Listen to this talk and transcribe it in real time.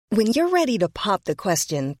When you're ready to pop the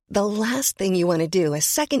question, the last thing you want to do is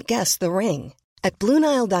second-guess the ring. At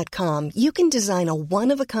BlueNile.com, you can design a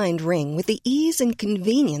one-of-a-kind ring with the ease and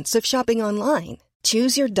convenience of shopping online.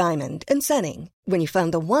 Choose your diamond and setting. When you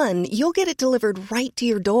find the one, you'll get it delivered right to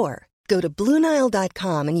your door. Go to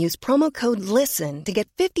BlueNile.com and use promo code LISTEN to get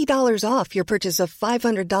 $50 off your purchase of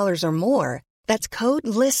 $500 or more. That's code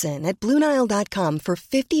LISTEN at BlueNile.com for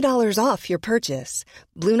 $50 off your purchase.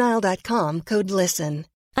 BlueNile.com, code LISTEN.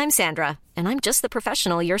 I'm Sandra, and I'm just the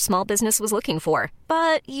professional your small business was looking for.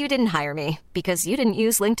 But you didn't hire me because you didn't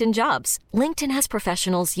use LinkedIn Jobs. LinkedIn has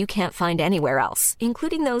professionals you can't find anywhere else,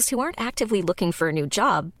 including those who aren't actively looking for a new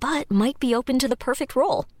job, but might be open to the perfect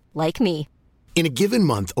role, like me. In a given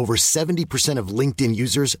month, over 70% of LinkedIn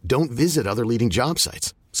users don't visit other leading job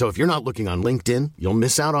sites. So if you're not looking on LinkedIn, you'll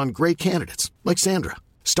miss out on great candidates like Sandra.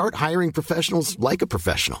 Start hiring professionals like a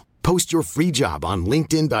professional. Post your free job on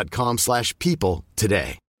linkedin.com/people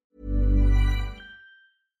today.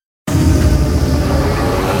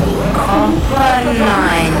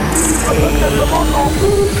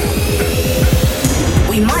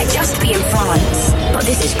 We might just be in France, but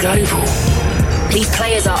this is global. These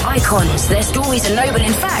players are icons, their stories are noble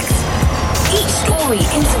in fact. Each story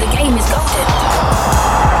into the game is golden.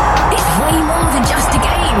 It's way more than just a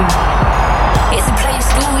game. It's a player's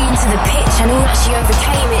story into the pitch and all that she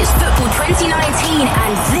overcame. It's football 2019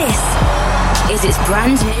 and this is its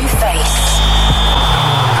brand new face.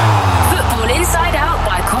 Football Inside Out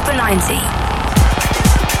by Copper 90.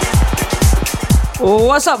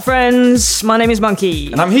 What's up, friends? My name is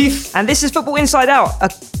Monkey. And I'm Heath. And this is Football Inside Out, a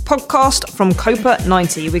podcast from Copa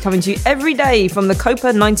 90. We're coming to you every day from the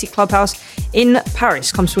Copa 90 Clubhouse in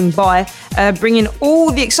Paris. Come swing by, bringing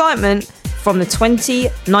all the excitement from the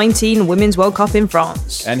 2019 Women's World Cup in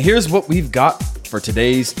France. And here's what we've got for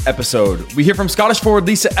today's episode. We hear from Scottish forward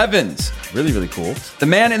Lisa Evans. Really, really cool. The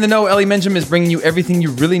man in the know, Ellie Menjum, is bringing you everything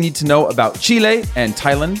you really need to know about Chile and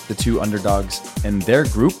Thailand, the two underdogs in their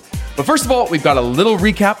group. But first of all, we've got a little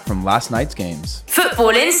recap from last night's games. Football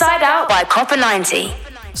Inside Out by Copper 90.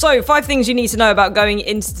 So, 5 things you need to know about going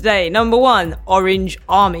into today. Number 1, Orange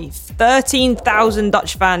Army. 13,000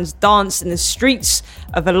 Dutch fans danced in the streets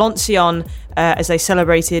of Valenciennes as they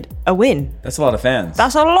celebrated a win. That's a lot of fans.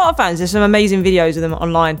 That's a lot of fans. There's some amazing videos of them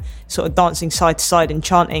online, sort of dancing side to side and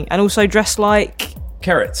chanting, and also dressed like...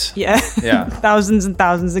 Carrots. Yeah. Yeah. Thousands and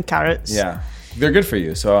thousands of carrots. Yeah. They're good for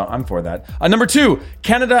you, so I'm for that. Number 2,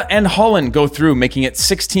 Canada and Holland go through, making it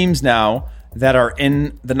 6 teams now that are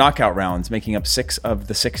in the knockout rounds, making up 6 of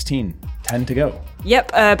the 16. 10 to go.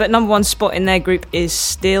 Yep, but number 1 spot in their group is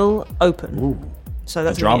still open. Ooh, so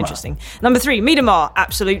that's really interesting. Number 3, Miedema,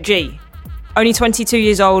 absolute G. Only 22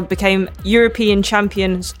 years old, became European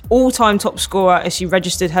champions, all-time top scorer as she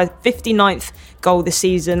registered her 59th goal this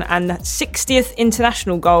season and the 60th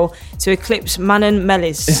international goal to eclipse Manon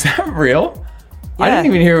Melis. Is that real? Yeah. I didn't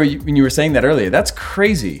even hear when you were saying that earlier. That's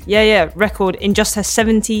crazy. Yeah. Record in just her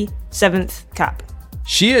 77th cap.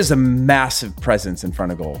 She is a massive presence in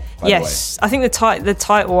front of goal, by the way. I think the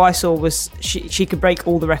title I saw was she could break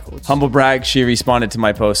all the records. Humble brag, she responded to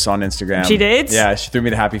my posts on Instagram. She did? Yeah, she threw me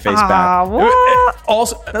the happy face back. What?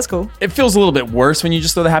 Also, that's cool. It feels a little bit worse when you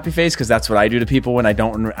just throw the happy face, because that's what I do to people when I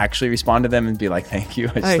don't actually respond to them and be like, thank you.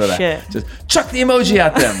 I just shit. Just chuck the emoji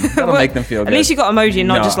at them. That'll make them feel good. At least you got emoji and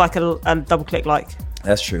not just like a double click like.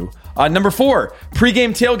 That's true. Number 4,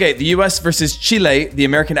 pre-game tailgate. The U.S. versus Chile. The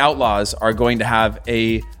American Outlaws are going to have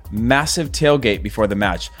a massive tailgate before the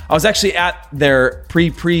match. I was actually at their pre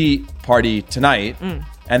party tonight,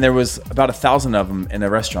 and there was about 1,000 of them in a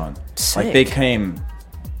restaurant. Sick. Like they came,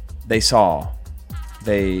 they saw,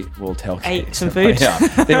 they will tailgate. Ate some food. Yeah,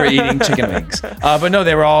 they were eating chicken wings. But no,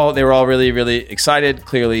 they were all really, really excited.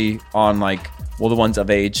 Clearly on the ones of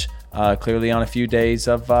age. Clearly on a few days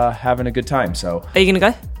of having a good time. So, are you gonna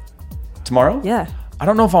go tomorrow? Yeah. I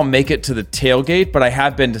don't know if I'll make it to the tailgate, but I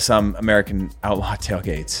have been to some American Outlaw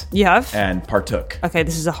tailgates. You have? And partook. Okay,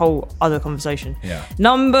 this is a whole other conversation. Yeah.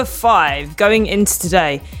 Number 5, going into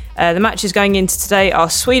today. The matches going into today are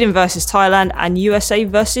Sweden versus Thailand and USA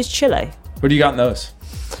versus Chile. Who do you got in those?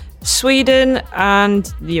 Sweden and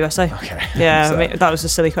the USA. Okay. Yeah, so, that was a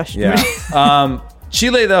silly question. Yeah.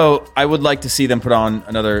 Chile, though, I would like to see them put on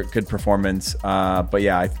another good performance. But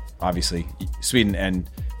yeah, obviously, Sweden and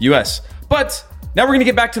US. But now we're going to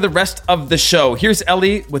get back to the rest of the show. Here's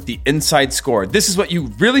Ellie with the inside score. This is what you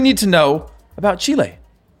really need to know about Chile.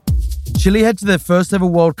 Chile head to their first ever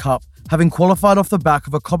World Cup, having qualified off the back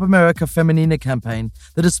of a Copa America Femenina campaign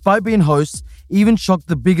that, despite being hosts, even shocked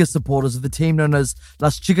the biggest supporters of the team known as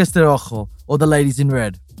Las Chicas de Rojo, or the Ladies in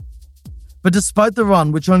Red. But despite the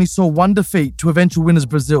run, which only saw one defeat to eventual winners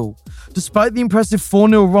Brazil, despite the impressive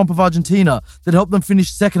 4-0 romp of Argentina that helped them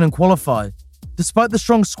finish second and qualify, despite the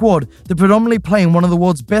strong squad that predominantly play in one of the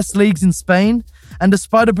world's best leagues in Spain, and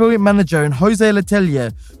despite a brilliant manager in Jose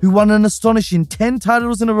Letelier, who won an astonishing 10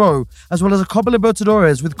 titles in a row, as well as a Copa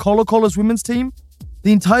Libertadores with Colo-Colo's women's team,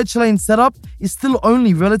 the entire Chilean setup is still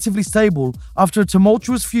only relatively stable after a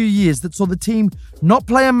tumultuous few years that saw the team not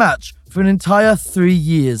play a match for an entire 3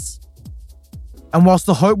 years. And whilst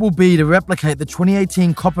the hope will be to replicate the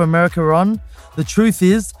 2018 Copa America run, the truth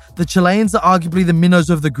is the Chileans are arguably the minnows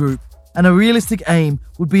of the group, and a realistic aim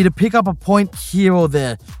would be to pick up a point here or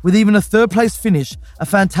there, with even a third place finish a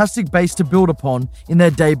fantastic base to build upon in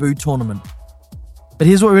their debut tournament. But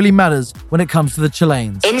here's what really matters when it comes to the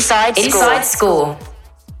Chileans. Inside score.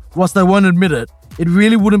 Whilst they won't admit it, it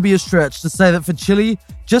really wouldn't be a stretch to say that for Chile,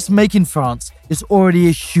 just making France is already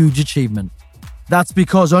a huge achievement. That's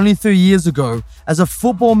because only 3 years ago, as a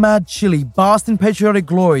football-mad Chile basked in patriotic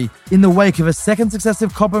glory in the wake of a second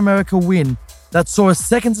successive Copa America win that saw a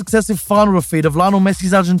second successive final defeat of Lionel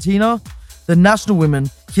Messi's Argentina, the national women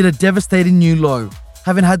hit a devastating new low,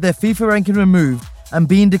 having had their FIFA ranking removed and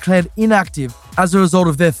being declared inactive as a result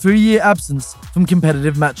of their 3-year absence from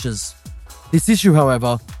competitive matches. This issue,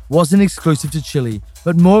 however, wasn't exclusive to Chile,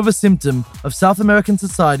 but more of a symptom of South American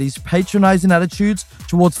society's patronizing attitudes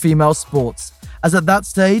towards female sports, as at that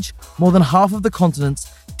stage, more than half of the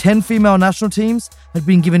continent's 10 female national teams had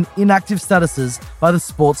been given inactive statuses by the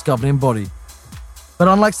sport's governing body. But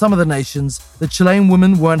unlike some of the nations, the Chilean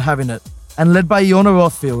women weren't having it, and led by Iona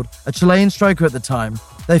Rothfield, a Chilean striker at the time,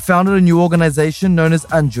 they founded a new organization known as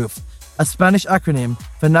ANJUF, a Spanish acronym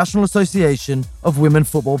for National Association of Women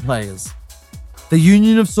Football Players. The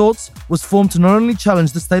union of sorts was formed to not only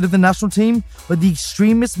challenge the state of the national team, but the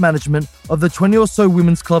extreme mismanagement of the 20 or so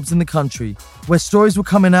women's clubs in the country, where stories were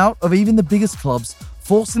coming out of even the biggest clubs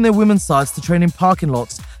forcing their women's sides to train in parking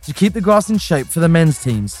lots to keep the grass in shape for the men's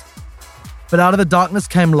teams. But out of the darkness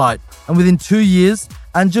came light, and within 2 years,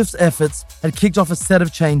 ANJUF's efforts had kicked off a set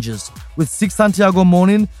of changes, with SIC Santiago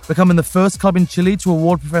Morning becoming the first club in Chile to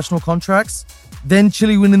award professional contracts, then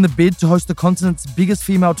Chile winning the bid to host the continent's biggest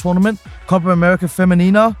female tournament, Copa America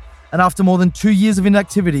Femenina, and after more than 2 years of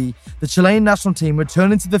inactivity, the Chilean national team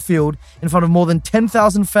returned into the field in front of more than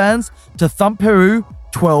 10,000 fans to thump Peru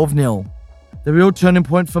 12-0. The real turning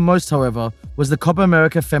point for most, however, was the Copa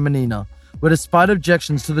America Femenina, where despite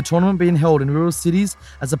objections to the tournament being held in rural cities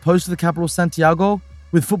as opposed to the capital Santiago,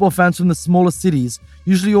 with football fans from the smaller cities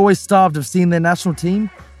usually always starved of seeing their national team,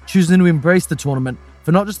 choosing to embrace the tournament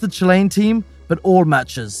for not just the Chilean team, but all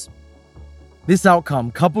matches. This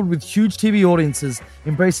outcome, coupled with huge TV audiences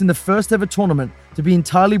embracing the first ever tournament to be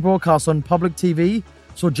entirely broadcast on public TV,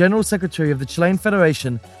 saw General Secretary of the Chilean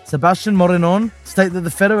Federation, Sebastián Morenón, state that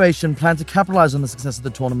the federation planned to capitalize on the success of the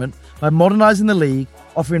tournament by modernizing the league,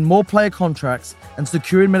 offering more player contracts, and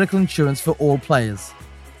securing medical insurance for all players.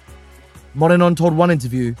 Morenón told one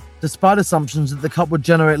interview, despite assumptions that the cup would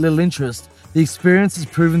generate little interest, the experience has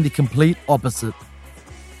proven the complete opposite.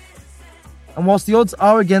 And whilst the odds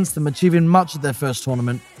are against them achieving much at their first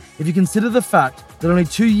tournament, if you consider the fact that only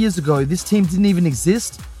 2 years ago this team didn't even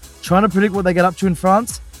exist, trying to predict what they get up to in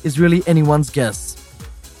France is really anyone's guess.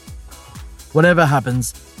 Whatever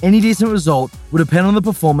happens, any decent result would depend on the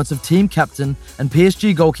performance of team captain and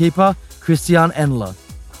PSG goalkeeper Christiane Endler.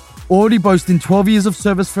 Already boasting 12 years of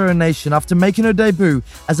service for her nation after making her debut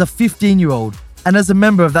as a 15-year-old, and as a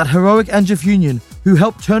member of that heroic ANJUF union who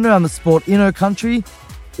helped turn around the sport in her country,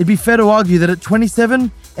 it'd be fair to argue that at 27,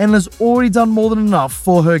 Endler's already done more than enough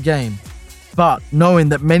for her game. But knowing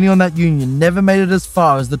that many on that union never made it as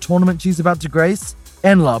far as the tournament she's about to grace,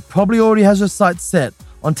 Endler probably already has her sights set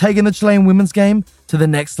on taking the Chilean women's game to the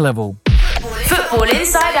next level. Football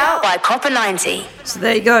Inside Out by Copper 90. So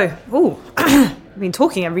there you go. Ooh, I've been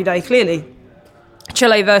talking every day, clearly.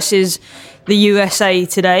 Chile versus the USA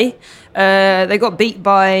today. They got beat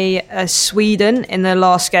by Sweden in their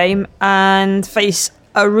last game and face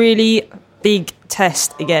a really big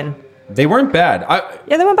test again. They weren't bad.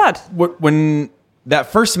 Yeah, they weren't bad. When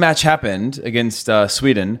that first match happened against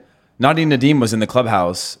Sweden, Nadine Nadim was in the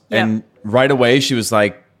clubhouse, and right away she was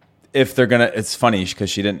like, if they're going to... It's funny because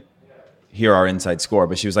she didn't hear our inside score,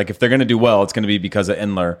 but she was like, if they're going to do well, it's going to be because of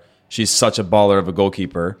Endler. She's such a baller of a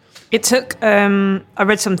goalkeeper. It took... I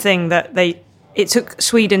read something that it took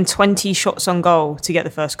Sweden 20 shots on goal to get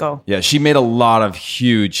the first goal. Yeah, she made a lot of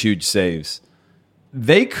huge saves.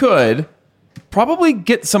 They could probably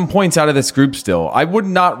get some points out of this group still. I would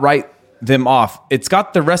not write them off. It's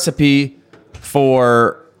got the recipe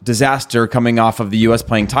for disaster coming off of the U.S.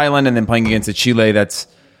 playing Thailand and then playing against a Chile that's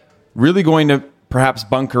really going to perhaps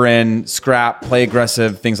bunker in, scrap, play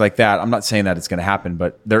aggressive, things like that. I'm not saying that it's going to happen,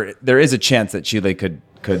 but there is a chance that Chile could.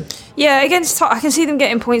 Yeah, I can see them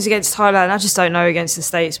getting points against Thailand. I just don't know against the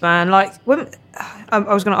States, man. Like, I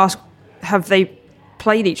was going to ask, have they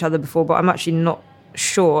played each other before? But I'm actually not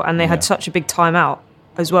sure. And they had such a big timeout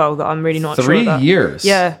as well that I'm really not sure. 3 years.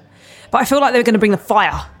 Yeah, but I feel like they're going to bring the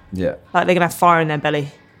fire. Yeah, like they're going to have fire in their belly.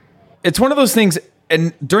 It's one of those things.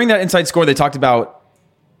 And during that Inside Score, they talked about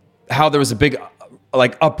how there was a big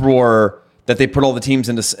uproar that they put all the teams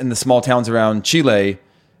in the small towns around Chile,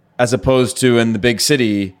 as opposed to in the big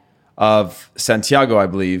city of Santiago, I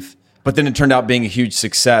believe. But then it turned out being a huge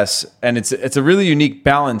success. And it's a really unique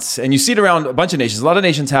balance. And you see it around a bunch of nations. A lot of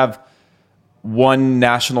nations have one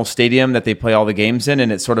national stadium that they play all the games in,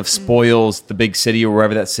 and it sort of spoils the big city or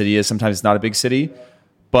wherever that city is. Sometimes it's not a big city.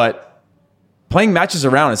 But playing matches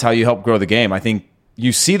around is how you help grow the game. I think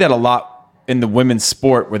you see that a lot in the women's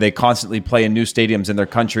sport, where they constantly play in new stadiums in their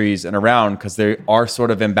countries and around, because they are sort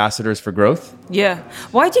of ambassadors for growth. Yeah.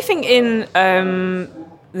 Why do you think in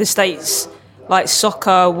the States, like,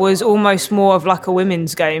 soccer was almost more of like a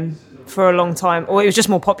women's game for a long time, or it was just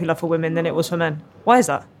more popular for women than it was for men? Why is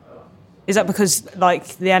that? Is that because,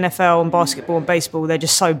 like, the NFL and basketball and baseball, they're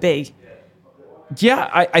just so big? Yeah,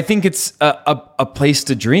 I think it's a place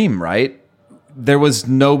to dream, right? There was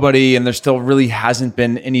nobody, and there still really hasn't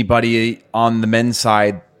been anybody on the men's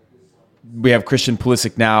side. We have Christian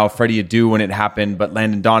Pulisic now, Freddie Adu when it happened, but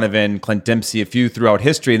Landon Donovan, Clint Dempsey, a few throughout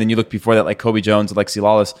history. And then you look before that, like Kobe Jones, Alexi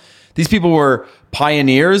Lawless. These people were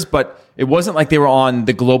pioneers, but it wasn't like they were on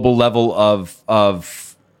the global level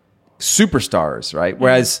of superstars, right?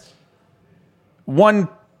 Whereas one,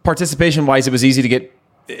 participation-wise, it was easy to get.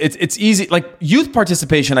 It's easy. Like, youth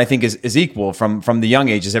participation, I think, is equal from the young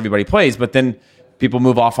ages. Everybody plays, but then people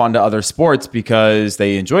move off onto other sports because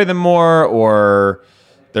they enjoy them more, or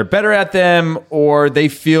they're better at them, or they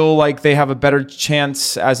feel like they have a better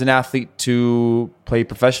chance as an athlete to play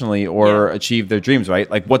professionally or achieve their dreams, right?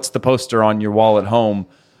 Like, what's the poster on your wall at home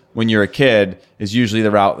when you're a kid is usually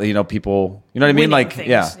the route, people, you know what I mean? Winning Like,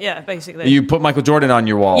 things. yeah, basically. You put Michael Jordan on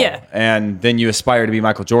your wall, Yeah. and then you aspire to be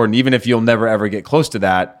Michael Jordan, even if you'll never ever get close to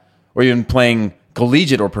that, or even playing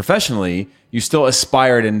collegiate or professionally, you still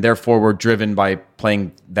aspired, and therefore were driven by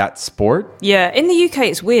playing that sport. Yeah, in the UK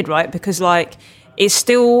it's weird, right? Because, like, it's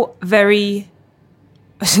still very,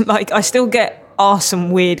 like, I still get asked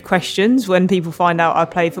some weird questions when people find out I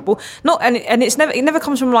play football. And it never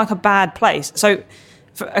comes from, like, a bad place. So,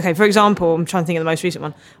 for example, I'm trying to think of the most recent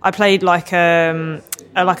one. I played like a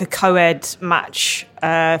co-ed match,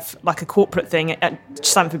 like a corporate thing at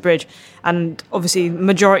Stamford Bridge, and obviously the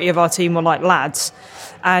majority of our team were like lads.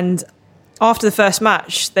 And after the first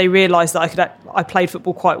match, they realised that I played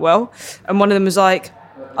football quite well, and one of them was like,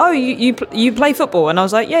 "Oh, you play football?" And I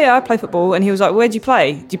was like, "Yeah, I play football." And he was like, "Where do you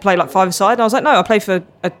play? Do you play like 5-a-side?" And I was like, "No, I play for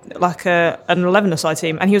an 11-a-side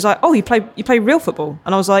team." And he was like, "Oh, you play real football?"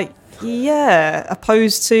 And I was like, yeah,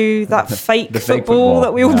 opposed to that fake football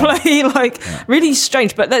that we all play. Really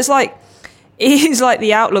strange. But that's like, it is like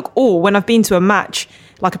the outlook. Or when I've been to a match,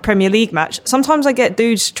 like a Premier League match, sometimes I get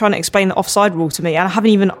dudes trying to explain the offside rule to me, and I haven't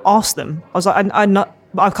even asked them. I was like,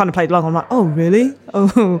 I've kind of played along. I'm like, oh, really?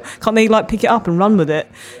 Oh, can't they like pick it up and run with it?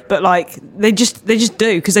 But like, they just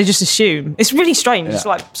do, because they just assume. It's really strange. Yeah. It's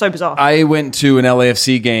like so bizarre. I went to an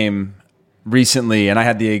LAFC game recently, and I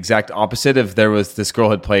had the exact opposite. Of there was this girl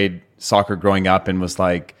had played soccer growing up and was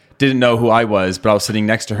like, didn't know who I was, but I was sitting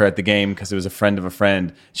next to her at the game because it was a friend of a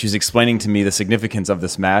friend. She was explaining to me the significance of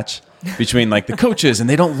this match between like the coaches, and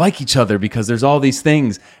they don't like each other because there's all these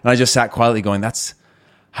things. And I just sat quietly going, I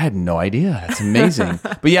had no idea. That's amazing.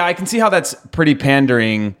 But yeah, I can see how that's pretty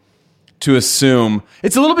pandering to assume.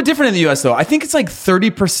 It's a little bit different in the US though. I think it's like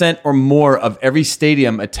 30% or more of every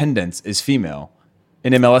stadium attendance is female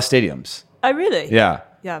in MLS stadiums. Oh, really? Yeah.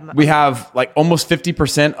 Yeah. We have like almost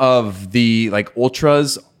 50% of the like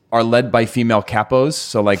ultras are led by female capos.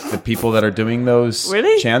 So like the people that are doing those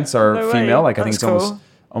chants are female. Like, I think it's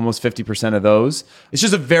almost 50% of those. It's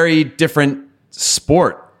just a very different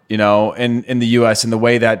sport, in the US, in the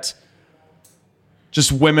way that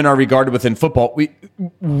just women are regarded within football.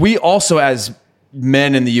 We also, as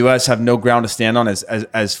men in the US, have no ground to stand on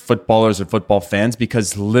as footballers or football fans,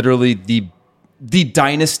 because literally the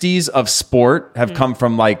dynasties of sport have come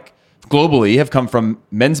from, like, globally, have come from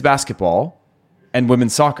men's basketball and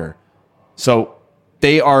women's soccer. So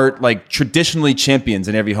they are like traditionally champions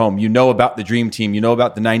in every home. You know about the Dream Team, you know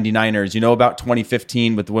about the 99ers, you know about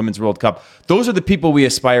 2015 with the Women's World Cup. Those are the people we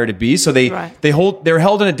aspire to be. So they're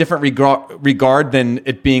held in a different regard than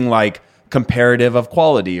it being like comparative of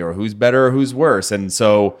quality or who's better or who's worse. And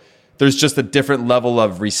so there's just a different level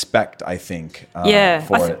of respect, I think. I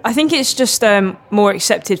think it's just more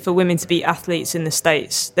accepted for women to be athletes in the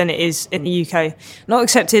States than it is in the UK. Not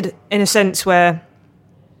accepted in a sense where,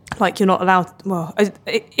 like, you're not allowed. Well,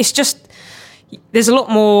 it's just there's a lot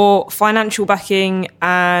more financial backing,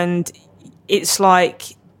 and it's like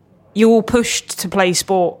you're all pushed to play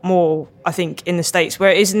sport more, I think, in the States. Where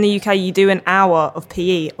it is in the UK, you do an hour of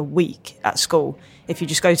PE a week at school if you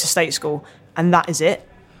just go to state school, and that is it.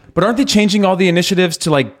 But aren't they changing all the initiatives to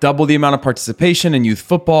like double the amount of participation in youth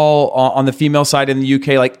football on the female side in the UK?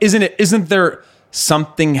 Like, isn't there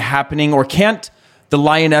something happening, or can't the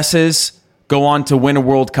Lionesses go on to win a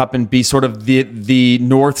World Cup and be sort of the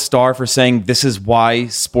North Star for saying this is why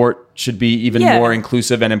sport should be even more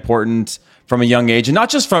inclusive and important from a young age, and not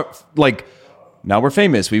just from like, now we're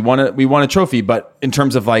famous, we won a trophy, but in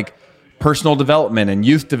terms of like personal development and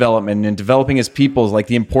youth development and developing as peoples, like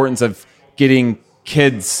the importance of getting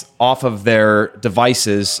kids off of their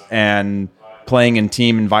devices and playing in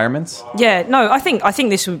team environments? Yeah, no, I think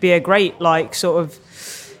this would be a great, like, sort of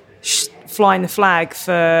flying the flag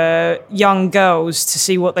for young girls to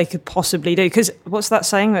see what they could possibly do. Because what's that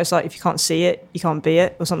saying? It's like, if you can't see it, you can't be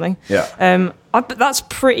it, or something. Yeah. But that's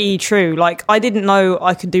pretty true. Like, I didn't know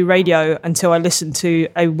I could do radio until I listened to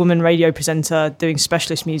a woman radio presenter doing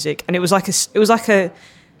specialist music, and it was like a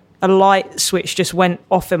light switch just went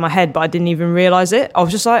off in my head, but I didn't even realize it. I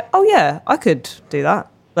was just like, oh yeah, I could do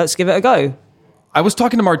that. Let's give it a go. I was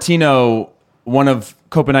talking to Martino, one of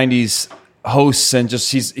Copa 90's hosts, and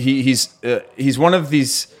just he's one of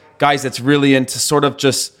these guys that's really into sort of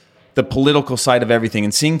just the political side of everything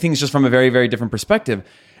and seeing things just from a very, very different perspective.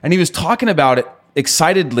 And he was talking about it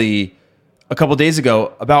excitedly a couple days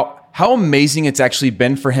ago about how amazing it's actually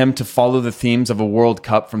been for him to follow the themes of a World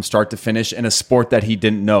Cup from start to finish in a sport that he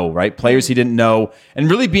didn't know, right? Players he didn't know, and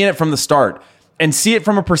really be in it from the start and see it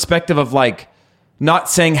from a perspective of like, not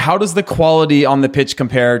saying how does the quality on the pitch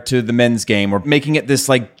compare to the men's game, or making it this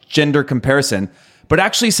like gender comparison, but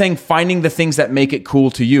actually saying finding the things that make it cool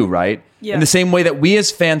to you, right? Yeah. In the same way that we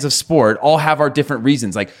as fans of sport all have our different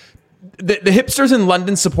reasons. Like the hipsters in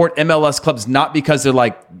London support MLS clubs not because they're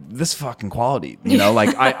like, this fucking quality, you know,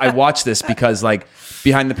 like I watch this because like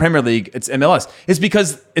behind the Premier League, it's MLS. It's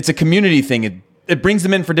because it's a community thing. It brings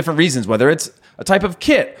them in for different reasons, whether it's a type of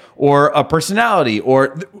kit or a personality,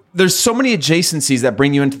 or there's so many adjacencies that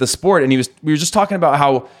bring you into the sport. And we were just talking about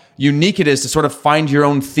how unique it is to sort of find your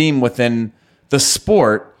own theme within the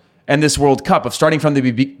sport and this World Cup, of starting from the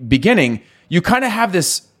beginning. You kind of have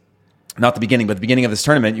this, not the beginning, but the beginning of this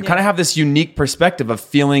tournament, you kind of have this unique perspective of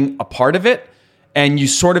feeling a part of it, and you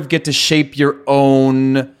sort of get to shape your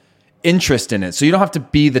own interest in it. So you don't have to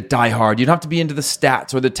be the diehard. You don't have to be into the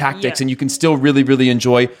stats or the tactics, and you can still really, really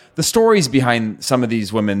enjoy the stories behind some of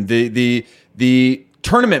these women, the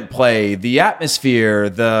tournament play, the atmosphere,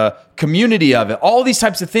 the community of it. All these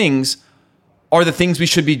types of things are the things we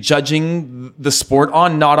should be judging the sport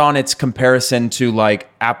on, not on its comparison to like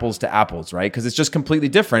apples to apples, right? Because it's just completely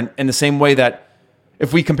different, in the same way that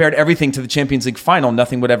if we compared everything to the Champions League final,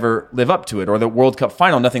 nothing would ever live up to it, or the World Cup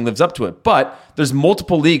final, nothing lives up to it. But there's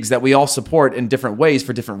multiple leagues that we all support in different ways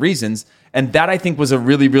for different reasons. And that, I think, was a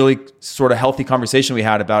really, really sort of healthy conversation we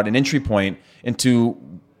had about an entry point into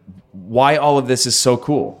why all of this is so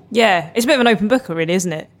cool. Yeah, it's a bit of an open book, really,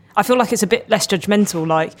 isn't it? I feel like it's a bit less judgmental.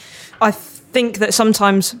 Like, I think that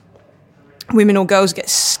sometimes women or girls get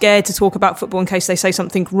scared to talk about football in case they say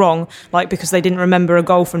something wrong, like because they didn't remember a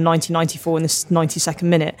goal from 1994 in the 92nd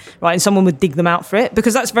minute, right? And someone would dig them out for it,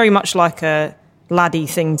 because that's very much like a laddie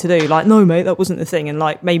thing to do. Like, no, mate, that wasn't the thing. And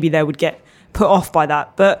like, maybe they would get put off by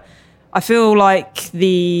that. But I feel like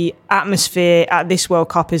the atmosphere at this World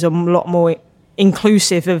Cup is a lot more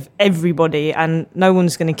inclusive of everybody, and no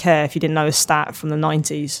one's going to care if you didn't know a stat from the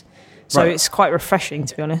 90s. So It's quite refreshing,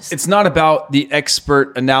 to be honest. It's not about the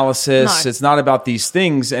expert analysis. No. It's not about these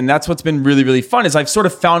things. And that's what's been really, really fun, is I've sort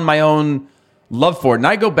of found my own love for it. And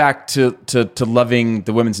I go back to loving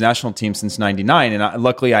the women's national team since 99. And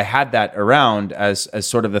luckily I had that around as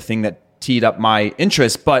sort of the thing that teed up my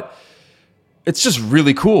interest. But it's just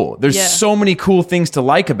really cool. There's so many cool things to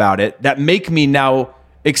like about it that make me now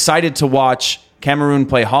excited to watch Cameroon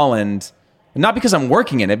play Holland. And not because I'm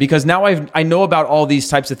working in it, because now I know about all these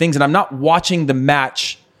types of things, and I'm not watching the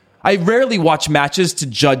match. I rarely watch matches to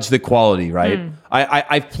judge the quality, right?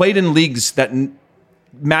 I've played in leagues that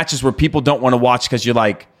matches where people don't want to watch because you're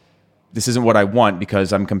like, this isn't what I want,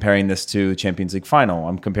 because I'm comparing this to the Champions League final.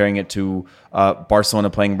 I'm comparing it to Barcelona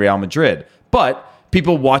playing Real Madrid. But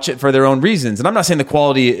people watch it for their own reasons. And I'm not saying the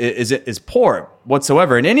quality is poor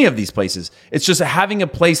whatsoever in any of these places. It's just having a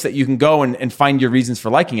place that you can go and find your reasons for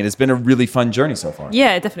liking it. It's been a really fun journey so far.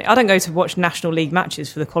 Yeah, definitely. I don't go to watch National League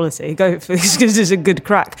matches for the quality. I go for this because it's a good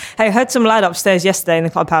crack. Hey, I heard some lad upstairs yesterday in the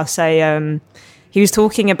clubhouse say he was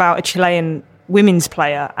talking about a Chilean women's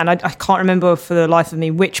player, and I can't remember for the life of me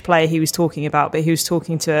which player he was talking about, but he was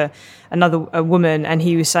talking to a woman, and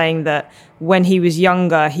he was saying that when he was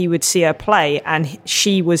younger he would see her play and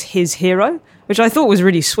she was his hero, which I thought was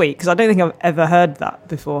really sweet because I don't think I've ever heard that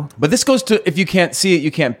before. But this goes to, if you can't see it,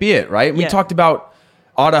 you can't be it, right? We talked about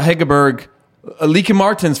Ada Hegerberg, Lieke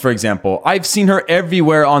Martens, for example. I've seen her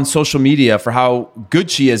everywhere on social media for how good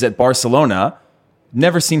she is at Barcelona.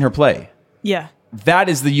 Never seen her play. Yeah. That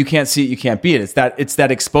is the you can't see it, you can't be it. It's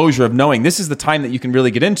that exposure of knowing this is the time that you can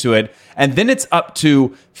really get into it. And then it's up to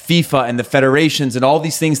FIFA and the federations and all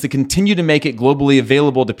these things to continue to make it globally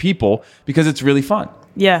available to people because it's really fun.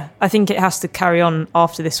 Yeah, I think it has to carry on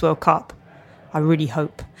after this World Cup. I really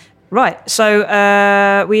hope. Right,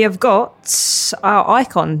 so we have got our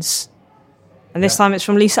icons. And this time it's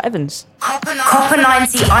from Lisa Evans. Copper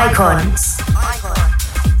 90 icons.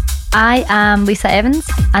 I am Lisa Evans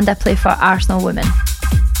and I play for Arsenal Women.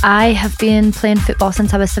 I have been playing football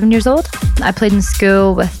since I was 7 years old. I played in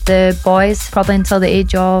school with the boys probably until the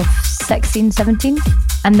age of 16, 17.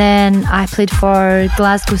 And then I played for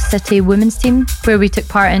Glasgow City women's team where we took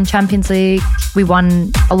part in Champions League. We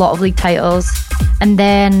won a lot of league titles. And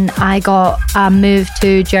then I got a move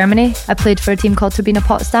to Germany. I played for a team called Turbine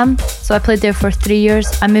Potsdam. So I played there for 3 years.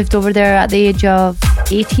 I moved over there at the age of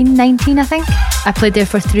 18, 19, I think. I played there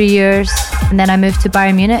for 3 years. And then I moved to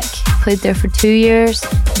Bayern Munich. Played there for 2 years.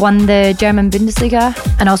 Won the German Bundesliga.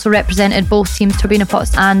 And also represented both teams, Turbine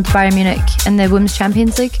Potsdam and Bayern Munich, in the Women's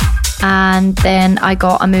Champions League. And then I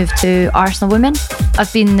got a move to Arsenal Women.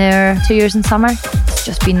 I've been there 2 years in summer. It's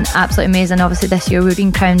just been absolutely amazing. Obviously this year we've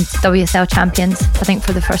been crowned WSL champions. I think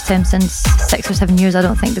for the first time since 6 or 7 years I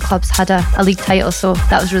don't think the club's had a league title, so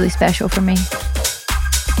that was really special for me.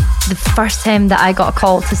 The first time that I got a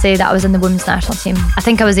call to say that I was in the women's national team, I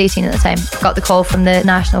think I was 18 at the time. Got the call from the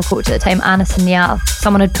national coach at the time, Anissa Nial.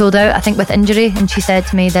 Someone had pulled out, I think with injury, and she said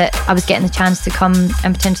to me that I was getting the chance to come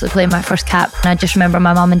and potentially play my first cap. And I just remember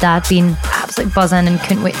my mum and dad being absolutely buzzing and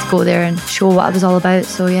couldn't wait to go there and show what I was all about.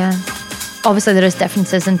 So yeah. Obviously there is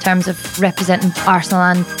differences in terms of representing Arsenal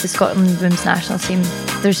and the Scotland women's national team.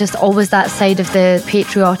 There's just always that side of the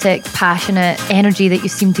patriotic, passionate energy that you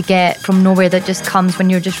seem to get from nowhere that just comes when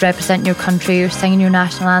you're just representing your country or singing your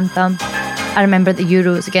national anthem. I remember the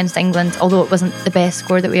Euros against England, although it wasn't the best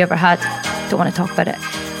score that we ever had. Don't want to talk about it.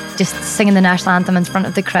 Just singing the national anthem in front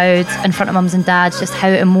of the crowd, in front of mums and dads, just how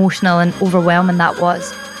emotional and overwhelming that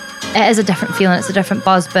was. It is a different feeling, it's a different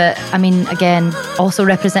buzz, but I mean, again, also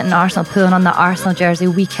representing Arsenal, pulling on that Arsenal jersey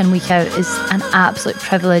week in, week out is an absolute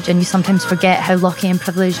privilege, and you sometimes forget how lucky and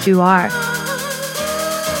privileged you are.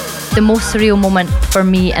 The most surreal moment for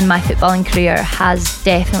me in my footballing career has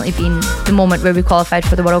definitely been the moment where we qualified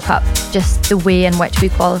for the World Cup. Just the way in which we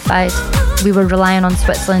qualified. We were relying on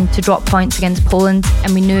Switzerland to drop points against Poland,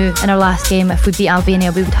 and we knew in our last game if we beat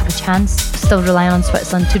Albania we would have a chance. Still relying on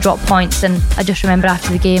Switzerland to drop points, and I just remember after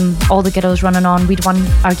the game all the girls running on. We'd won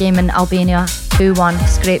our game in Albania 2-1,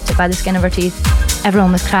 scraped it by the skin of our teeth.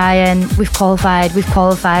 Everyone was crying, we've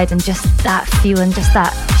qualified, and just that feeling, just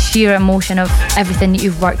that sheer emotion of everything that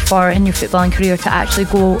you've worked for in your footballing career to actually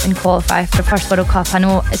go and qualify for the first World Cup. I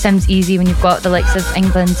know it sounds easy when you've got the likes of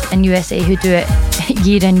England and USA who do it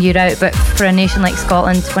year in, year out, but for a nation like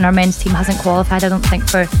Scotland, when our men's team hasn't qualified, I don't think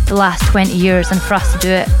for the last 20 years, and for us to do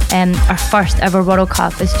it, our first ever World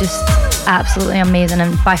Cup is just absolutely amazing,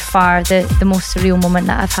 and by far the most surreal moment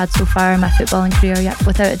that I've had so far in my footballing career, yeah,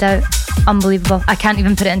 without a doubt. Unbelievable. I can't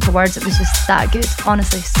even put it into words. It was just that good.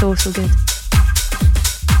 Honestly, so good.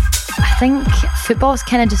 I think football's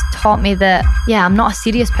kind of just taught me that, yeah, I'm not a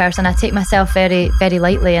serious person. I take myself very, very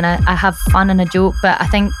lightly, and I have fun and a joke, but I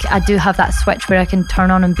think I do have that switch where I can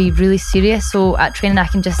turn on and be really serious. So at training I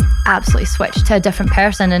can just absolutely switch to a different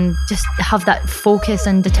person and just have that focus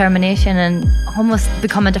and determination and almost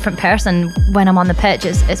become a different person when I'm on the pitch.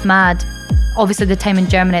 It's mad. Obviously the time in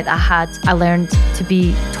Germany that I had, I learned to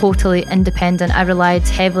be totally independent. I relied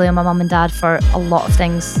heavily on my mum and dad for a lot of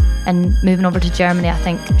things, and moving over to Germany I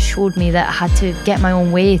think showed me that I had to get my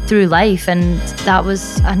own way through life, and that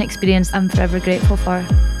was an experience I'm forever grateful for.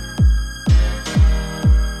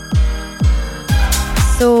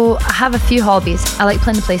 So I have a few hobbies. I like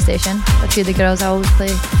playing the PlayStation. A few of the girls, I always play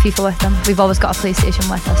FIFA with them. We've always got a PlayStation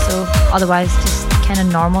with us, so otherwise just kind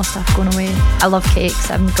of normal stuff going away. I love cakes,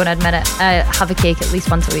 I'm going to admit it. I have a cake at least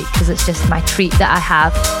once a week because it's just my treat that I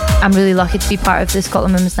have. I'm really lucky to be part of the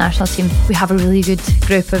Scotland Women's National Team. We have a really good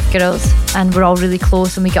group of girls and we're all really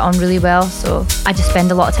close and we get on really well. So I just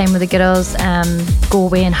spend a lot of time with the girls, go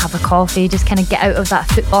away and have a coffee, just kind of get out of that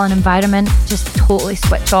footballing environment, just totally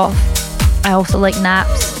switch off. I also like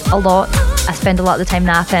naps a lot. I spend a lot of the time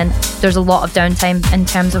napping. There's a lot of downtime in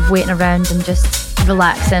terms of waiting around and just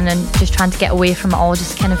relaxing and just trying to get away from it all,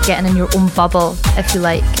 just kind of getting in your own bubble, if you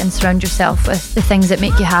like, and surround yourself with the things that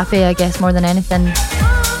make you happy, I guess, more than anything.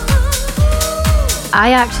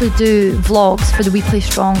 I actually do vlogs for the We Play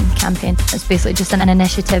Strong campaign. It's basically just an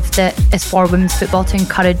initiative that is for women's football to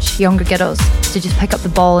encourage younger girls to just pick up the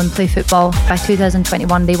ball and play football. By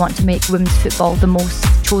 2021, they want to make women's football the most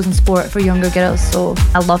chosen sport for younger girls, so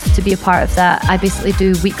I love to be a part of that. I basically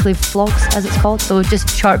do weekly vlogs, as it's called, so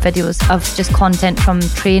just short videos of just content from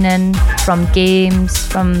training, from games,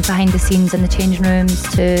 from behind the scenes in the changing rooms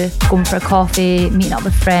to going for a coffee, meeting up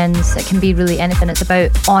with friends. It can be really anything. It's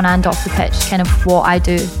about on and off the pitch, kind of what I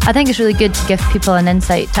do. I think it's really good to give people an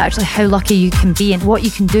insight to actually how lucky you can be and what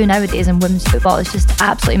you can do nowadays in women's football. It's just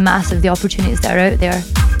absolutely massive, the opportunities that are out there.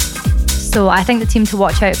 So I think the team to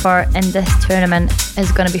watch out for in this tournament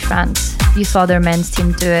is going to be France. You saw their men's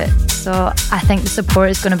team do it. So I think the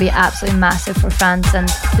support is going to be absolutely massive for France, and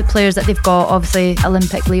the players that they've got, obviously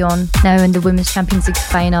Olympique Lyon now in the Women's Champions League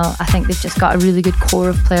final. I think they've just got a really good core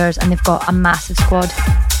of players and they've got a massive squad.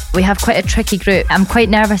 We have quite a tricky group. I'm quite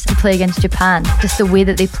nervous to play against Japan. Just the way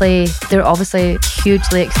that they play, they're obviously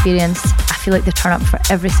hugely experienced. I feel like they turn up for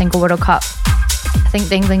every single World Cup. I think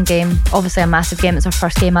the England game, obviously a massive game, it's our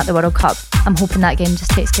first game at the World Cup. I'm hoping that game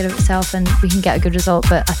just takes care of itself and we can get a good result,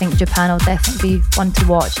 but I think Japan will definitely be one to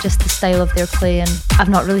watch, just the style of their play, and I've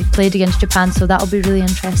not really played against Japan, so that'll be really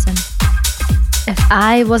interesting. If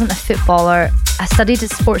I wasn't a footballer, I studied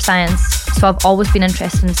sports science, so I've always been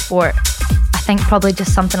interested in sport. I think probably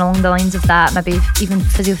just something along the lines of that, maybe even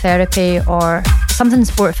physiotherapy or something in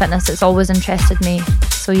sport fitness. It's always interested me.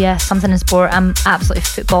 So yeah, something in sport. I'm absolutely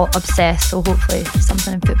football obsessed, so hopefully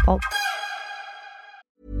something in football.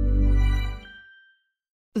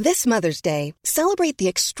 This Mother's Day, celebrate the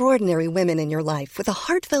extraordinary women in your life with a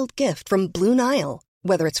heartfelt gift from Blue Nile.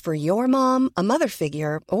 Whether it's for your mom, a mother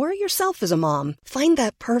figure, or yourself as a mom, find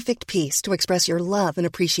that perfect piece to express your love and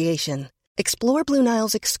appreciation. Explore Blue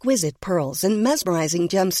Nile's exquisite pearls and mesmerizing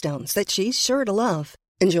gemstones that she's sure to love.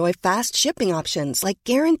 Enjoy fast shipping options like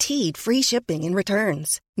guaranteed free shipping and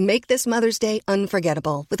returns. Make this Mother's Day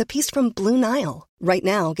unforgettable with a piece from Blue Nile. Right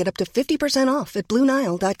now, get up to 50% off at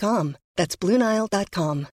BlueNile.com. That's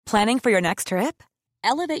BlueNile.com. Planning for your next trip?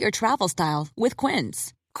 Elevate your travel style with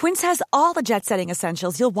Quince. Quince has all the jet-setting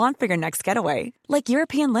essentials you'll want for your next getaway, like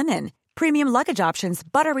European linen, premium luggage options,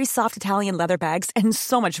 buttery soft Italian leather bags, and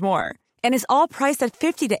so much more. And is all priced at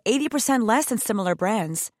 50 to 80% less than similar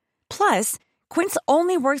brands. Plus, Quince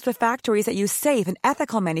only works with factories that use safe and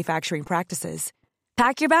ethical manufacturing practices.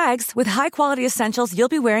 Pack your bags with high-quality essentials you'll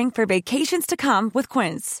be wearing for vacations to come with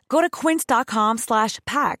Quince. Go to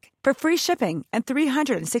quince.com/pack for free shipping and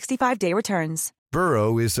 365-day returns.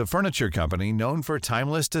 Burrow is a furniture company known for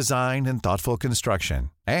timeless design and thoughtful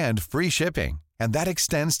construction and free shipping, and that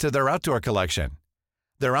extends to their outdoor collection.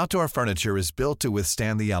 Their outdoor furniture is built to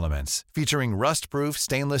withstand the elements, featuring rust-proof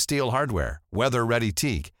stainless steel hardware, weather-ready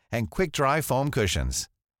teak, and quick-dry foam cushions.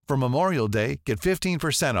 For Memorial Day, get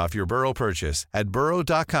 15% off your Burrow purchase at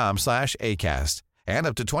burrow.com/acast, and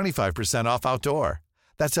up to 25% off outdoor.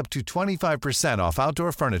 That's up to 25% off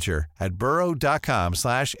outdoor furniture at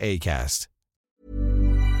burrow.com/acast.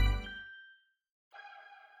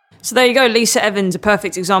 So there you go, Lisa Evans, a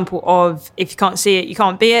perfect example of if you can't see it, you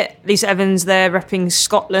can't be it. Lisa Evans there repping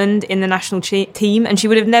Scotland in the national team, and she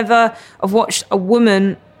would have never have watched a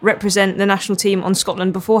woman represent the national team on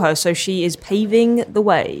Scotland before her, so she is paving the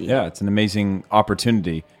way. Yeah, it's an amazing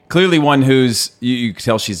opportunity. Clearly one who's, you can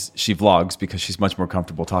tell she vlogs because she's much more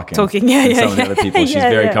comfortable talking. Than some of the other people. She's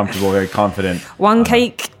very comfortable, very confident. One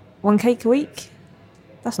cake a week?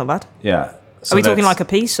 That's not bad. Yeah. So are we talking like a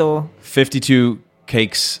piece or? 52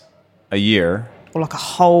 cakes a year. Or like a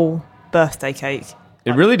whole birthday cake.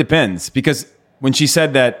 It really depends, because when she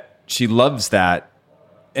said that she loves that,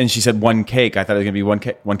 and she said one cake, I thought it was going to be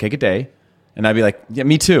one cake a day. And I'd be like, yeah,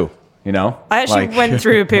 me too, you know? I actually went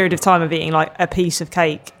through a period of time of eating like a piece of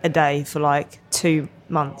cake a day for like 2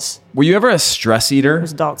 months. Were you ever a stress eater? It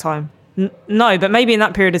was a dark time. No, but maybe in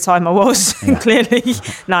that period of time I was, clearly.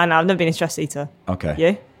 No, I've never been a stress eater. Okay.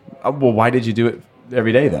 You? Well, why did you do it?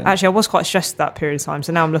 every day then. Actually, I was quite stressed that period of time.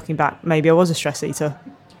 So now I'm looking back, maybe I was a stress eater.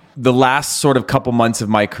 The last sort of couple months of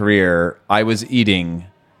my career, I was eating,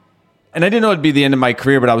 and I didn't know it'd be the end of my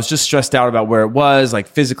career, but I was just stressed out about where it was. Like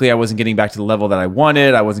physically, I wasn't getting back to the level that I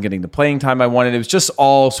wanted. I wasn't getting the playing time I wanted. It was just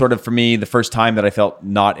all sort of, for me, the first time that I felt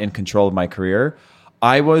not in control of my career.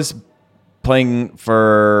 I was playing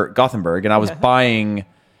for Gothenburg, and I was buying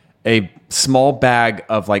a small bag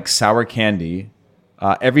of like sour candy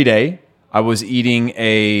every day. I was eating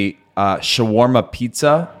a shawarma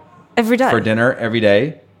pizza every day for dinner every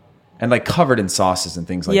day. And like covered in sauces and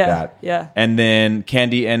things like that. Yeah. And then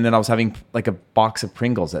candy, and then I was having like a box of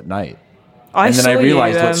Pringles at night. And then I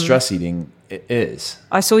realized what stress eating is.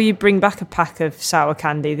 I saw you bring back a pack of sour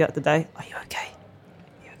candy the other day. Are you okay?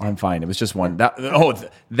 I'm fine. It was just one.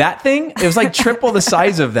 That thing, it was like triple the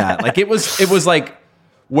size of that. Like it was like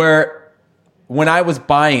when I was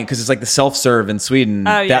buying it, because it's like the self-serve in Sweden.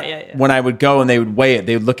 When I would go and they would weigh it,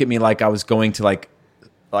 they would look at me like I was going to like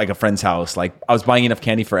a friend's house. Like I was buying enough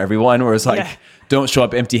candy for everyone, where it's like, don't show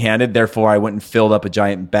up empty-handed. Therefore, I went and filled up a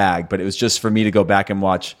giant bag. But it was just for me to go back and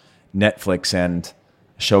watch Netflix and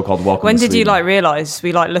a show called Welcome When to did Sweden. you like realize,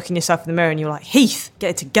 we like looking yourself in the mirror and you're like, Heath,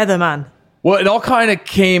 get it together, man? Well, it all kind of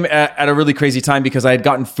came at a really crazy time because I had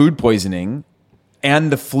gotten food poisoning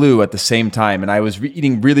and the flu at the same time. And I was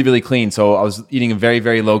eating really, really clean. So I was eating a very,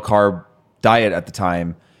 very low carb diet at the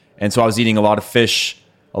time. And so I was eating a lot of fish,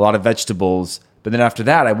 a lot of vegetables. But then after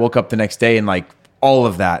that, I woke up the next day and like all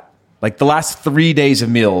of that, like the last 3 days of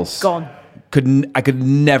meals, gone. I could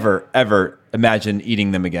never, ever imagine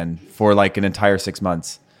eating them again for like an entire 6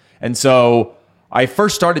 months. And so I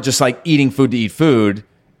first started just like eating food to eat food.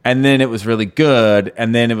 And then it was really good.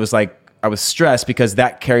 And then it was like, I was stressed because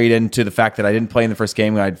that carried into the fact that I didn't play in the first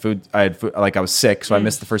game. I had food, like I was sick. So I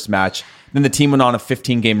missed the first match. Then the team went on a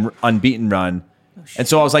 15-game unbeaten run. And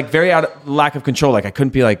so I was like very lack of control. Like I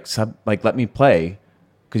couldn't be like, let me play,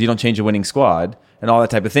 because you don't change a winning squad and all that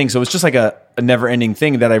type of thing. So it was just like a never ending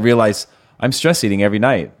thing that I realized I'm stress eating every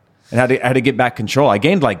night and had to get back control. I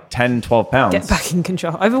gained like 10, 12 pounds. Get back in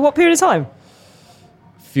control. Over what period of time?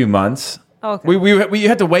 A few months. Oh, okay. We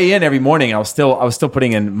had to weigh in every morning. I was still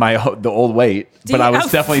putting in the old weight, but I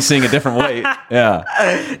was definitely seeing a different weight. Yeah.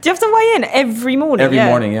 Do you have to weigh in every morning? Every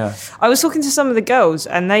morning, yeah. I was talking to some of the girls,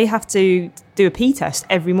 and they have to do a pee test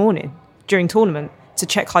every morning during tournament to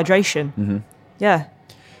check hydration. Mm-hmm. Yeah.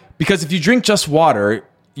 Because if you drink just water,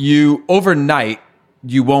 overnight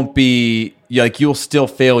you won't be you'll still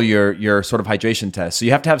fail your sort of hydration test. So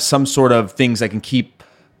you have to have some sort of things that can keep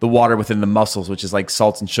the water within the muscles, which is like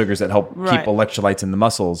salts and sugars that help keep electrolytes in the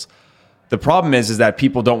muscles. The problem is that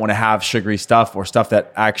people don't want to have sugary stuff or stuff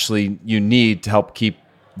that actually you need to help keep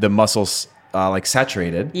the muscles like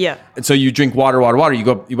saturated. Yeah. And so you drink water.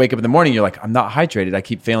 You wake up in the morning, you're like, I'm not hydrated. I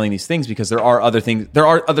keep failing these things because there are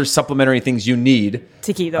other supplementary things you need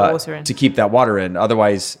to keep that water in. To keep that water in.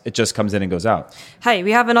 Otherwise, it just comes in and goes out. Hey,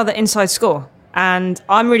 we have another inside score. And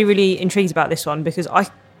I'm really, really intrigued about this one because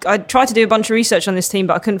I tried to do a bunch of research on this team,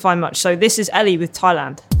 but I couldn't find much. So this is Ellie with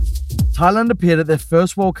Thailand. Thailand appeared at their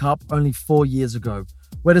first World Cup only 4 years ago,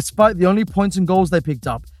 where despite the only points and goals they picked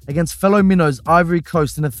up against fellow minnows Ivory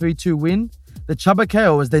Coast in a 3-2 win, the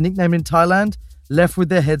Chabakeo, as they're nicknamed in Thailand, left with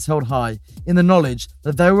their heads held high in the knowledge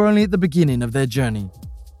that they were only at the beginning of their journey.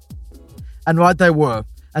 And right they were,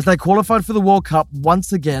 as they qualified for the World Cup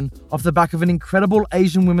once again off the back of an incredible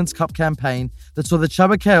Asian Women's Cup campaign that saw the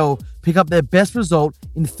Chabakeo pick up their best result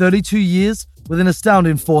in 32 years with an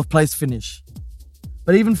astounding 4th place finish.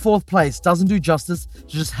 But even 4th place doesn't do justice to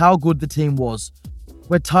just how good the team was,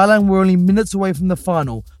 where Thailand were only minutes away from the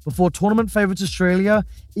final before tournament favourites Australia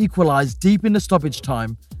equalised deep into stoppage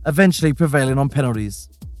time, eventually prevailing on penalties.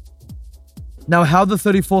 Now, how the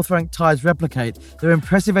 34th ranked Thais replicate their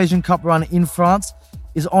impressive Asian Cup run in France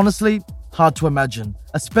is honestly hard to imagine,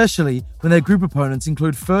 especially when their group opponents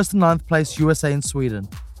include 1st and 9th place USA and Sweden.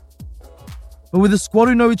 But with a squad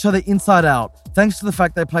who know each other inside out, thanks to the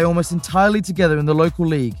fact they play almost entirely together in the local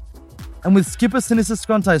league, and with skipper Sinisa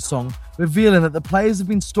Skrante's song revealing that the players have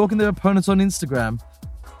been stalking their opponents on Instagram,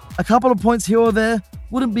 a couple of points here or there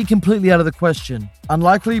wouldn't be completely out of the question.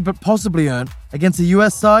 Unlikely, but possibly earned against a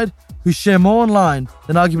US side who share more online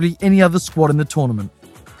than arguably any other squad in the tournament.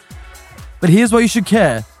 But here's what you should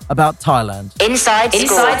care about Thailand.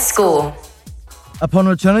 Inside Score. Upon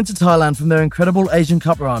returning to Thailand from their incredible Asian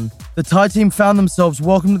Cup run, the Thai team found themselves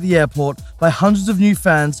welcomed at the airport by hundreds of new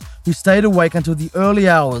fans who stayed awake until the early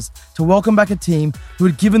hours to welcome back a team who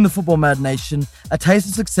had given the football mad nation a taste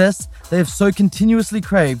of success they have so continuously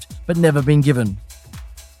craved but never been given.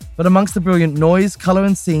 But amongst the brilliant noise, colour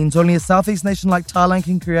and scenes only a Southeast nation like Thailand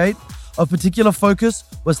can create, of particular focus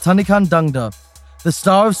was Thanikan Dangda, the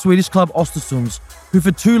star of Swedish club Östersunds, who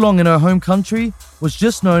for too long in her home country was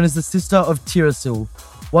just known as the sister of Tyresö,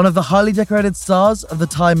 one of the highly decorated stars of the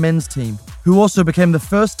Thai men's team, who also became the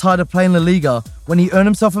first Thai to play in La Liga when he earned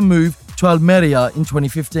himself a move to Almeria in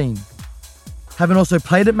 2015. Having also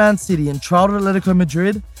played at Man City and trialled at Atletico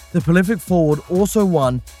Madrid, the prolific forward also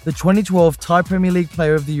won the 2012 Thai Premier League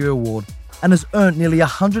Player of the Year award and has earned nearly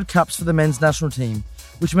 100 caps for the men's national team,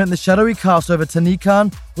 which meant the shadowy cast over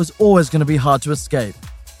Tanikan was always going to be hard to escape.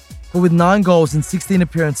 But with 9 goals in 16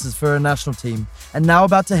 appearances for her national team, and now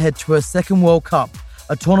about to head to her second World Cup,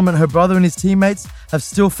 a tournament her brother and his teammates have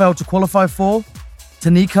still failed to qualify for,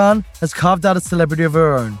 Tanikan has carved out a celebrity of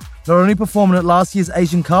her own, not only performing at last year's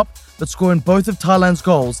Asian Cup, but scoring both of Thailand's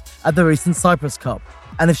goals at the recent Cyprus Cup.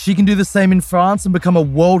 And if she can do the same in France and become a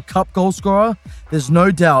World Cup goal scorer, there's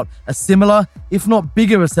no doubt a similar, if not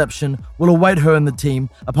bigger reception will await her and the team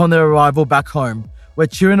upon their arrival back home, where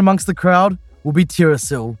cheering amongst the crowd will be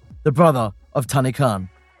Tyresö, the brother of Tanikan.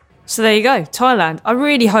 So there you go, Thailand. I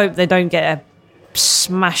really hope they don't get a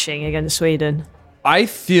smashing against Sweden. I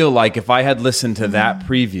feel like if I had listened to that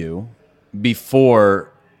preview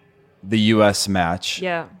before the US match,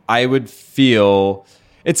 I would feel...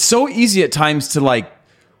 It's so easy at times to like,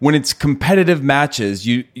 when it's competitive matches,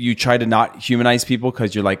 you try to not humanize people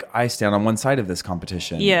because you're like, I stand on one side of this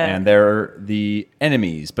competition and they're the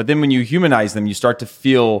enemies. But then when you humanize them, you start to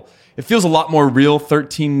feel, it feels a lot more real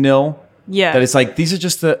 13-0. Yeah. That it's like, these are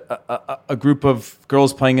just a group of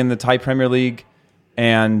girls playing in the Thai Premier League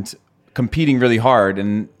and competing really hard.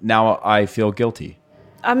 And now I feel guilty.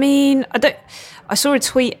 I mean, I saw a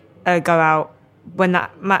tweet go out when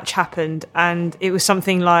that match happened, and it was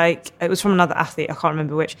something like, it was from another athlete, I can't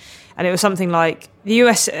remember which, and it was something like, the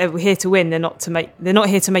US are here to win, they're not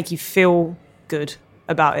here to make you feel good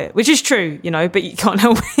about it, which is true, you know, but you can't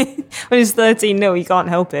help it. When it's 13-0, you can't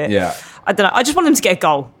help it. Yeah. I don't know, I just want them to get a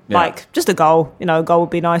goal, like just a goal, you know, a goal would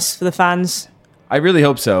be nice for the fans. I really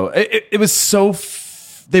hope so. It was so,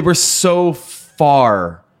 they were so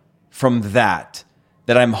far from that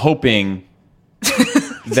I'm hoping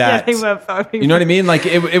that they were you know what I mean? Like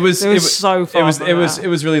it was so far. It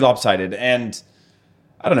was really lopsided, and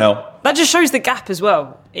I don't know. That just shows the gap as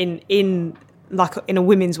well in a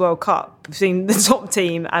women's World Cup between the top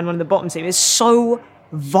team and one of the bottom team. It's so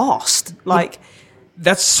vast. Like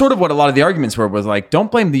that's sort of what a lot of the arguments were. Was like,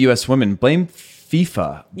 don't blame the US women, blame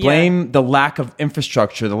FIFA, blame the lack of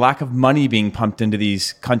infrastructure, the lack of money being pumped into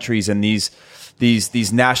these countries and these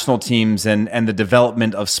national teams and the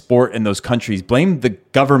development of sport in those countries. Blame the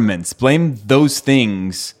governments, blame those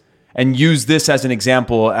things, and use this as an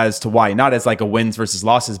example as to why, not as like a wins versus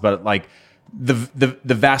losses, but like the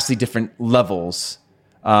vastly different levels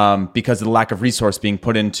because of the lack of resource being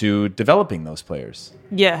put into developing those players.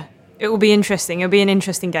 Yeah, it will be interesting. It'll be an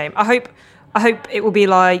interesting game. I hope it will be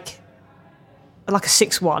like a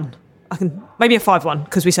 6-1. Maybe a 5-1,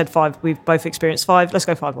 because we said 5. We've both experienced 5. Let's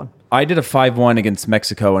go 5-1. I did a 5-1 against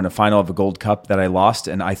Mexico in a final of a Gold Cup that I lost,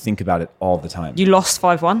 and I think about it all the time. You lost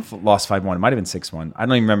 5-1? Lost 5-1. It might have been 6-1. I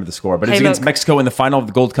don't even remember the score, but it was against Mexico in the final of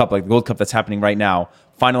the Gold Cup, like the Gold Cup that's happening right now.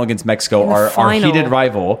 Final against Mexico, our heated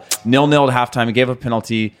rival. 0-0 at halftime. We gave a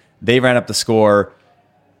penalty. They ran up the score.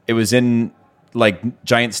 It was in like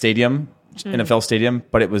Giant Stadium, NFL Stadium,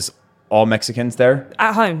 but it was all Mexicans there.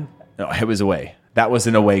 At home? No, it was away. That was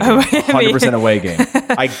an away game, 100% away game.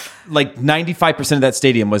 95% of that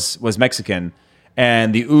stadium was Mexican,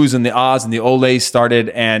 and the oohs and the ahs and the oles started,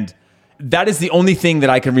 and that is the only thing that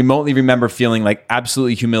I can remotely remember feeling like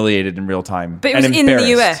absolutely humiliated in real time. But it was in the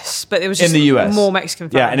US, but it was just in the US. More Mexican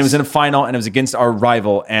fans. Yeah, and it was in a final, and it was against our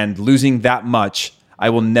rival, and losing that much, I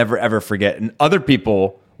will never ever forget, and other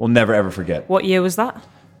people will never ever forget. What year was that?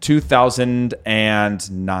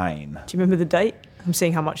 2009. Do you remember the date? I'm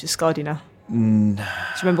seeing how much it's scarred you now. Do you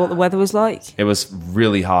remember what the weather was like? It was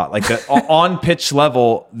really hot. Like the on pitch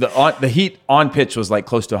level, the heat on pitch was like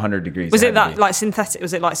close to 100 degrees. Was it that like synthetic?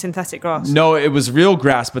 Was it like synthetic grass? No, it was real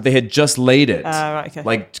grass, but they had just laid it right, okay.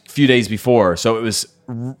 like a few days before. So it was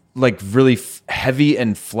like really heavy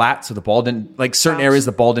and flat. So the ball didn't, like certain areas,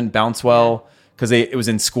 the ball didn't bounce well because it was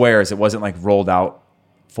in squares. It wasn't like rolled out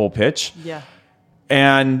full pitch. Yeah.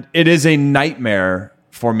 And it is a nightmare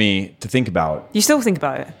for me to think about. You still think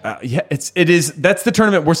about it? Yeah, it is. That's the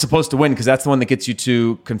tournament we're supposed to win because that's the one that gets you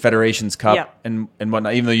to Confederations Cup and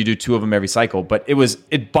whatnot. Even though you do 2 of them every cycle, but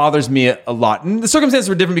it bothers me a lot. And the circumstances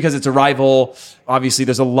were different because it's a rival. Obviously,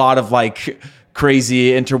 there's a lot of like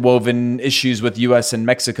crazy interwoven issues with U.S. and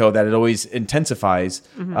Mexico that it always intensifies.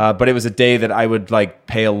 Mm-hmm. But it was a day that I would like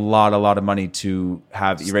pay a lot of money to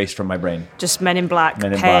have erased from my brain. Just Men in Black.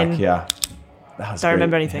 Men in pen. Black. Yeah. Don't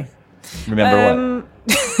remember anything. Remember what?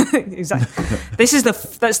 Exactly.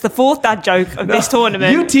 That's the fourth dad joke of this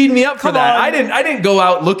tournament. You teed me up for Come that. on. I didn't go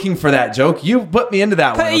out looking for that joke. You put me into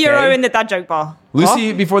that one. Put a euro in the dad joke bar.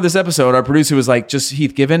 Lucy, before this episode, our producer was like, just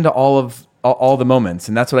Heath, give in to all the moments.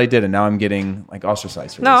 And that's what I did. And now I'm getting like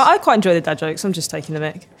ostracized for No, this. I quite enjoy the dad jokes. I'm just taking the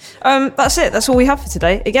mic. That's it. That's all we have for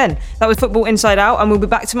today. Again, that was Football Inside Out, and we'll be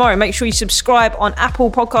back tomorrow. Make sure you subscribe on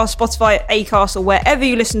Apple Podcasts, Spotify, Acast, or wherever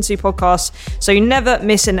you listen to podcasts so you never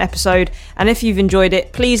miss an episode. And if you've enjoyed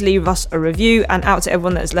it, please leave us a review, and out to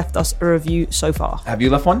everyone that has left us a review so far. Have you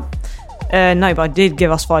left one? No, but I did give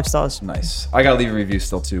us 5 stars. Nice. I gotta leave a review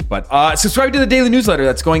still too. But subscribe to the daily newsletter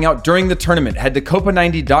that's going out during the tournament. Head to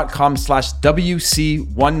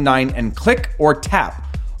copa90.com/WC19 and click or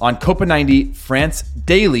tap on Copa90 France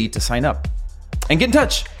Daily to sign up. And get in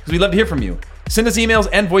touch, because we'd love to hear from you. Send us emails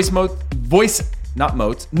and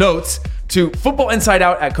notes to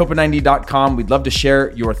footballinsideout@copa90.com. We'd love to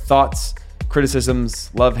share your thoughts, criticisms,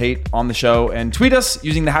 love, hate on the show, and tweet us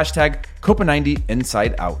using the hashtag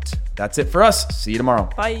Copa90InsideOut. That's it for us. See you tomorrow.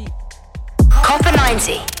 Bye.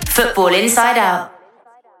 Copa90, Football Inside Out.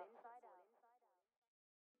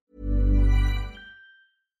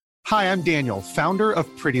 Hi, I'm Daniel, founder of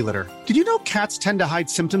Pretty Litter. Did you know cats tend to hide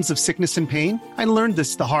symptoms of sickness and pain? I learned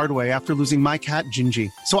this the hard way after losing my cat, Gingy.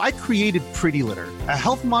 So I created Pretty Litter, a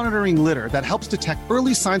health monitoring litter that helps detect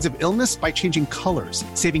early signs of illness by changing colors,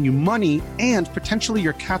 saving you money and potentially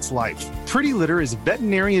your cat's life. Pretty Litter is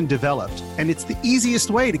veterinarian developed, and it's the easiest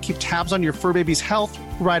way to keep tabs on your fur baby's health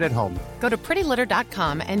right at home. Go to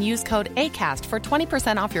prettylitter.com and use code ACAST for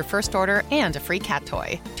 20% off your first order and a free cat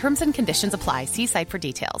toy. Terms and conditions apply. See site for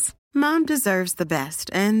details. Mom deserves the best,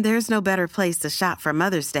 and there's no better place to shop for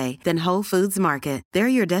Mother's Day than Whole Foods Market. They're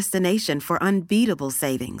your destination for unbeatable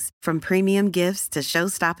savings, from premium gifts to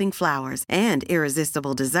show-stopping flowers and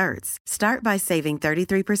irresistible desserts. Start by saving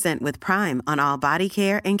 33% with Prime on all body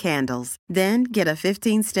care and candles. Then get a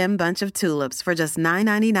 15-stem bunch of tulips for just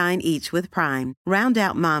 $9.99 each with Prime. Round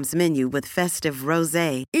out Mom's menu with festive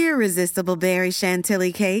rosé, irresistible berry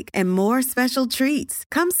chantilly cake, and more special treats.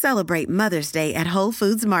 Come celebrate Mother's Day at Whole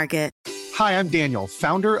Foods Market. Hi, I'm Daniel,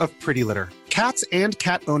 founder of Pretty Litter. Cats and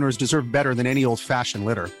cat owners deserve better than any old-fashioned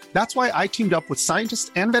litter. That's why I teamed up with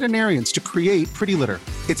scientists and veterinarians to create Pretty Litter.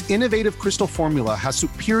 Its innovative crystal formula has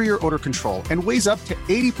superior odor control and weighs up to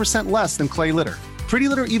 80% less than clay litter. Pretty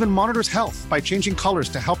Litter even monitors health by changing colors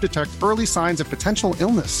to help detect early signs of potential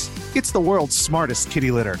illness. It's the world's smartest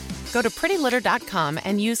kitty litter. Go to prettylitter.com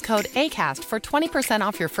and use code ACAST for 20%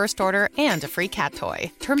 off your first order and a free cat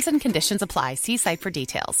toy. Terms and conditions apply. See site for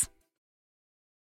details.